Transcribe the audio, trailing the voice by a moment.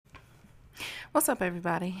What's up,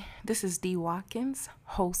 everybody? This is Dee Watkins,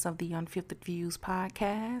 host of the Unfiltered Views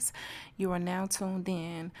podcast. You are now tuned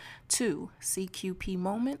in to CQP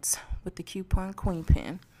Moments with the Coupon Queen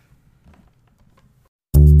Pen.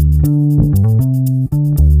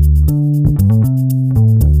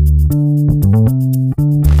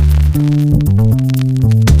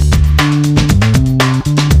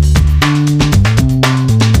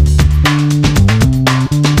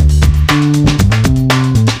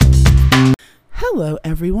 Hello,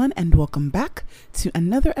 everyone, and welcome back to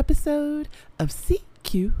another episode of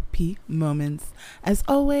CQP Moments. As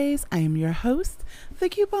always, I am your host, the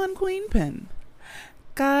Coupon Queen Pen.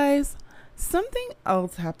 Guys, something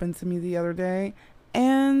else happened to me the other day,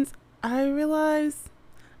 and I realized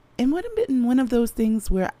it would have been one of those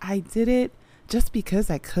things where I did it just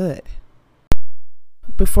because I could.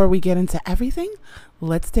 Before we get into everything,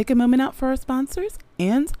 let's take a moment out for our sponsors,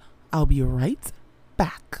 and I'll be right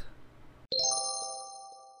back.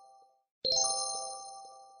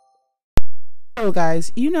 So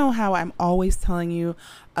guys, you know how I'm always telling you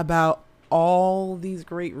about all these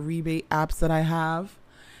great rebate apps that I have,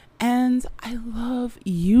 and I love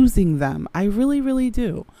using them. I really, really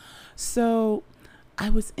do. So I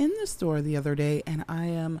was in the store the other day and I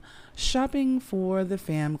am shopping for the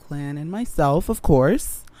fam clan and myself, of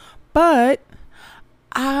course, but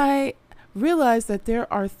I realized that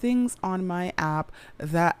there are things on my app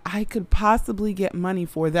that I could possibly get money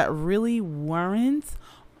for that really weren't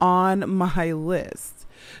on my list.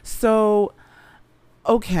 So,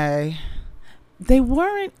 okay, they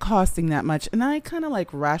weren't costing that much. And I kind of like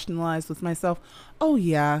rationalized with myself, oh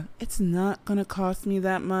yeah, it's not going to cost me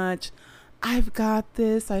that much. I've got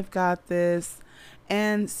this.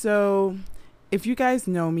 And so if you guys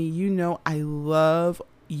know me, you know I love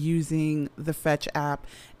using the Fetch app.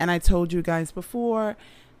 And I told you guys before,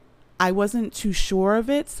 I wasn't too sure of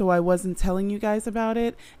it, so I wasn't telling you guys about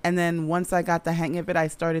it. And then once I got the hang of it, I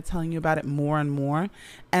started telling you about it more and more.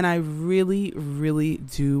 And I really, really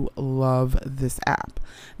do love this app.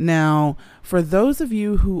 Now, for those of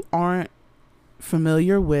you who aren't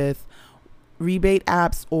familiar with rebate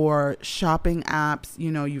apps or shopping apps, you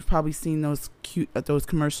know, you've probably seen those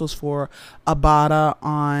commercials for Ibotta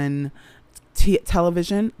on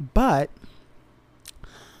television, but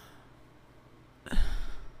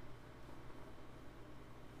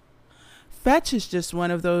Fetch is just one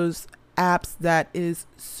of those apps that is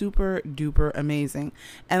super duper amazing.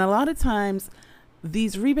 And a lot of times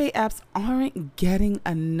these rebate apps aren't getting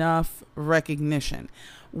enough recognition.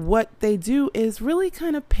 What they do is really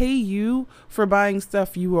kind of pay you for buying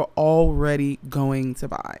stuff you are already going to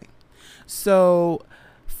buy. So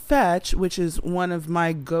Fetch, which is one of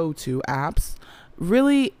my go-to apps,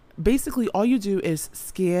 really basically all you do is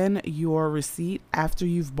scan your receipt after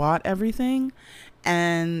you've bought everything,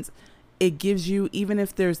 and it gives you, even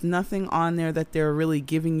if there's nothing on there that they're really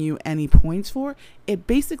giving you any points for, it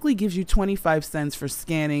basically gives you 25 cents for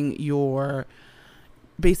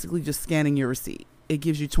basically just scanning your receipt. It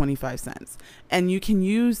gives you 25 cents. And you can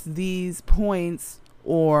use these points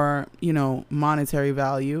or, you know, monetary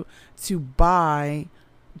value to buy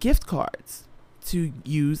gift cards to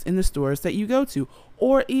use in the stores that you go to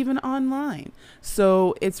or even online.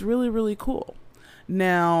 So it's really, really cool.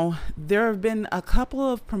 Now, there have been a couple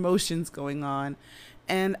of promotions going on,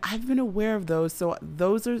 and I've been aware of those. So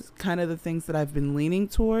those are kind of the things that I've been leaning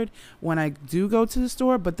toward when I do go to the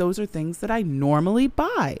store, but those are things that I normally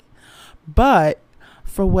buy. But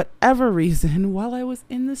for whatever reason, while I was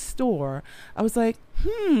in the store, I was like,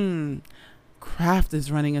 Kraft is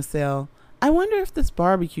running a sale. I wonder if this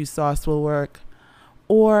barbecue sauce will work.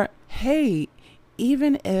 Or, hey,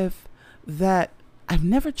 even if I've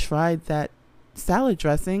never tried that salad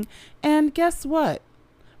dressing, and guess what?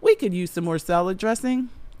 We could use some more salad dressing.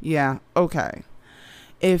 Yeah, okay.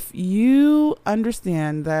 If you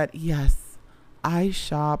understand that, yes, I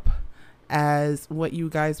shop as what you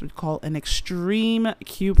guys would call an extreme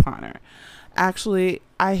couponer. Actually,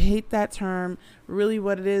 I hate that term. Really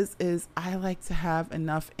what it is I like to have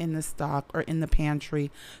enough in the stock or in the pantry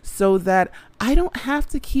so that I don't have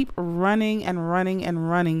to keep running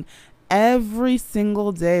every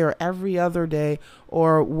single day or every other day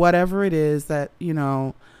or whatever it is that, you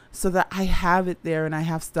know, so that I have it there and I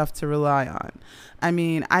have stuff to rely on. I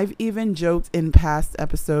mean, I've even joked in past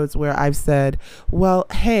episodes where I've said, well,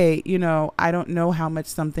 hey, you know, I don't know how much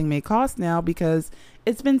something may cost now because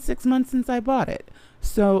it's been 6 months since I bought it.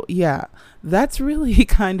 So yeah, that's really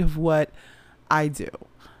kind of what I do.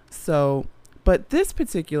 So, but this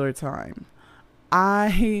particular time,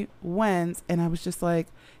 I went and I was just like,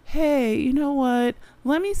 hey, you know what?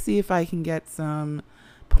 Let me see if I can get some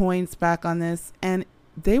points back on this. And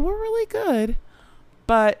they were really good.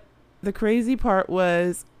 But the crazy part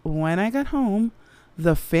was when I got home,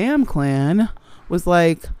 the fam clan was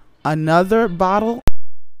like another bottle.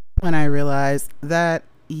 When I realized that,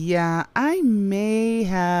 yeah, I may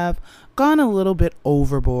have gone a little bit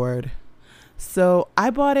overboard. So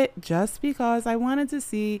I bought it just because I wanted to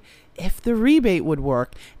see if the rebate would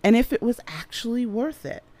work and if it was actually worth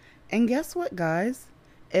it. And guess what, guys?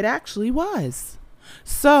 It actually was.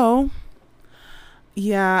 So,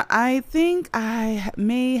 yeah, I think I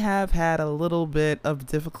may have had a little bit of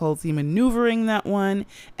difficulty maneuvering that one.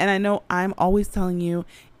 And I know I'm always telling you,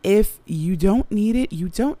 if you don't need it, you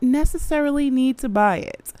don't necessarily need to buy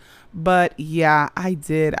it. But yeah, I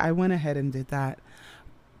did. I went ahead and did that.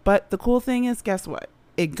 But the cool thing is, guess what?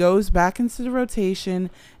 It goes back into the rotation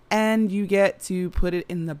and you get to put it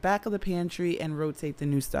in the back of the pantry and rotate the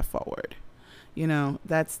new stuff forward. You know,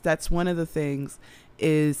 that's one of the things,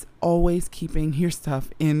 is always keeping your stuff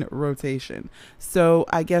in rotation. So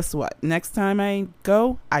I guess what? Next time I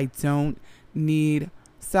go, I don't need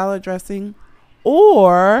salad dressing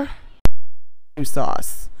or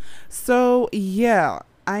sauce. So yeah,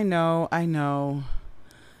 I know.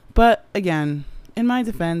 But again, in my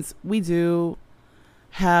defense, we do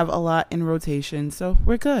have a lot in rotation, so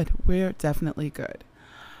we're good. We're definitely good.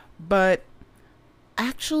 But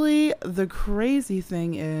actually, the crazy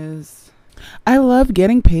thing is, I love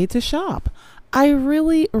getting paid to shop. I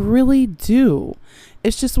really, really do.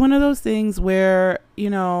 It's just one of those things where, you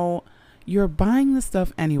know, you're buying the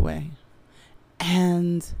stuff anyway.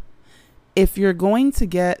 And if you're going to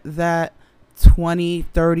get that $20,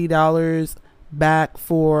 $30 back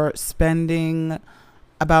for spending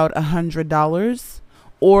about $100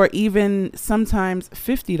 or even sometimes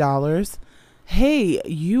 $50, hey,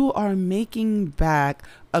 you are making back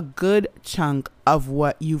a good chunk of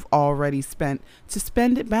what you've already spent to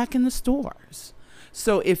spend it back in the stores.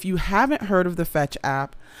 So if you haven't heard of the Fetch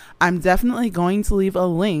app, I'm definitely going to leave a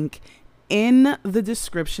link in the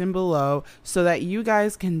description below so that you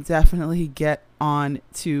guys can definitely get on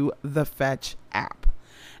to the Fetch app.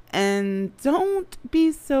 And don't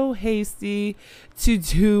be so hasty to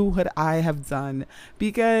do what I have done,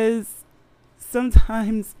 because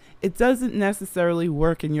sometimes it doesn't necessarily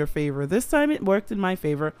work in your favor. This time it worked in my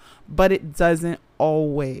favor, but it doesn't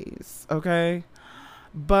always, okay?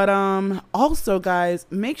 But also, guys,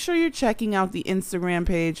 make sure you're checking out the Instagram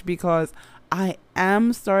page, because I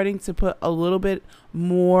am starting to put a little bit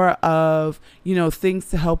more of, you know, things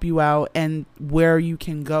to help you out and where you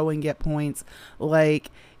can go and get points.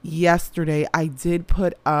 Like yesterday, I did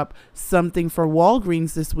put up something for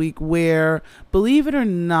Walgreens this week where, believe it or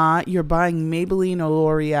not, you're buying Maybelline or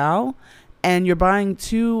L'Oreal and you're buying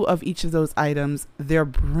 2 of each of those items. They're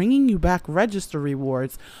bringing you back register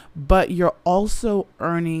rewards, but you're also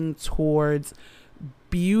earning towards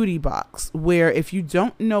beauty bucks, where if you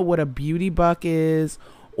don't know what a beauty buck is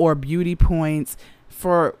or beauty points,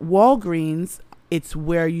 for Walgreens, it's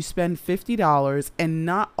where you spend $50 and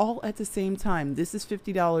not all at the same time. This is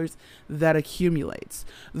 $50 that accumulates.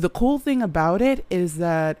 The cool thing about it is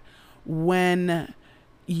that when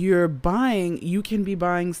you're buying, you can be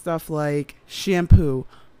buying stuff like shampoo,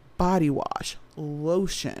 body wash,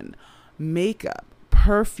 lotion, makeup,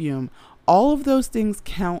 perfume. All of those things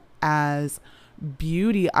count as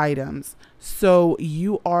beauty items. So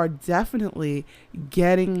you are definitely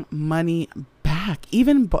getting money back.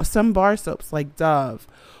 Even some bar soaps like Dove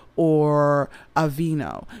or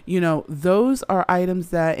Aveeno, you know, those are items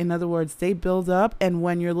that, in other words, they build up. And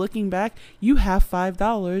when you're looking back, you have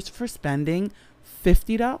 $5 for spending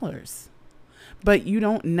 $50. But you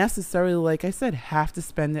don't necessarily, like I said, have to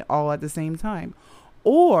spend it all at the same time.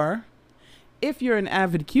 Or if you're an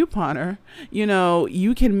avid couponer, you know,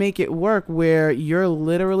 you can make it work where you're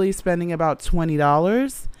literally spending about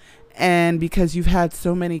 $20. And because you've had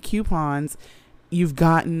so many coupons, you've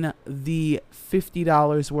gotten the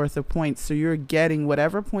 $50 worth of points. So you're getting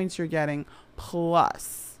whatever points you're getting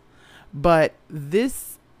plus. But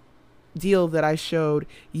this deal that I showed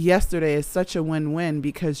yesterday is such a win-win,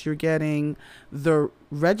 because you're getting the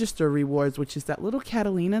register rewards, which is that little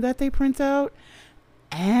Catalina that they print out,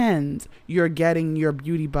 and you're getting your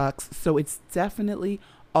beauty bucks. So it's definitely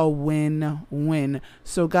a win-win.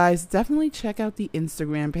 So guys, definitely check out the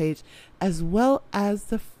Instagram page as well as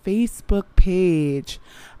the Facebook page.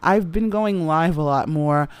 I've been going live a lot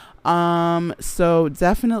more. So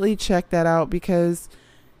definitely check that out, because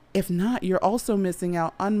if not, you're also missing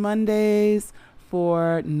out on Mondays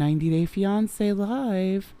for 90 Day Fiancé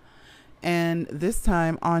Live. And this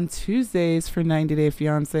time on Tuesdays for 90 Day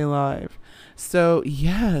Fiancé Live. So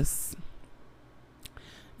yes,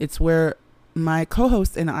 it's where my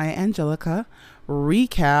co-host and I, Angelica,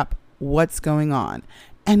 recap what's going on.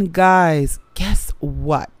 And guys, guess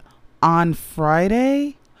what? On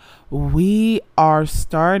Friday, we are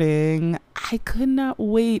starting. I could not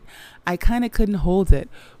wait. I kind of couldn't hold it.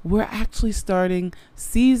 We're actually starting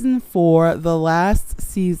season 4, the last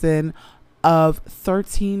season of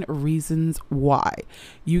 13 Reasons Why.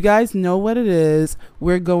 You guys know what it is.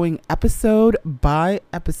 We're going episode by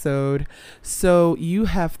episode. So you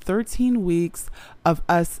have 13 weeks of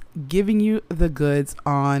us giving you the goods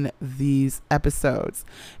on these episodes.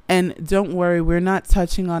 And don't worry, we're not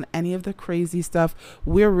touching on any of the crazy stuff.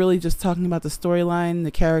 We're really just talking about the storyline,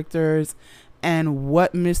 the characters, and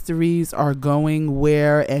what mysteries are going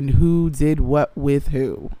where and who did what with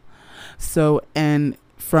who. So, and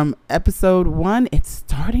from episode 1, it's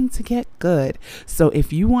starting to get good. So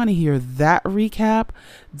if you want to hear that recap,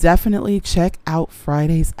 definitely check out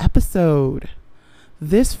Friday's episode.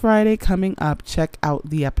 This Friday coming up, check out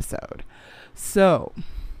the episode. So,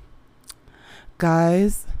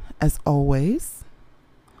 guys, as always,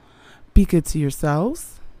 be good to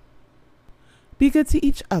yourselves, be good to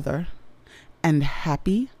each other, and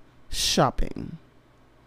happy shopping.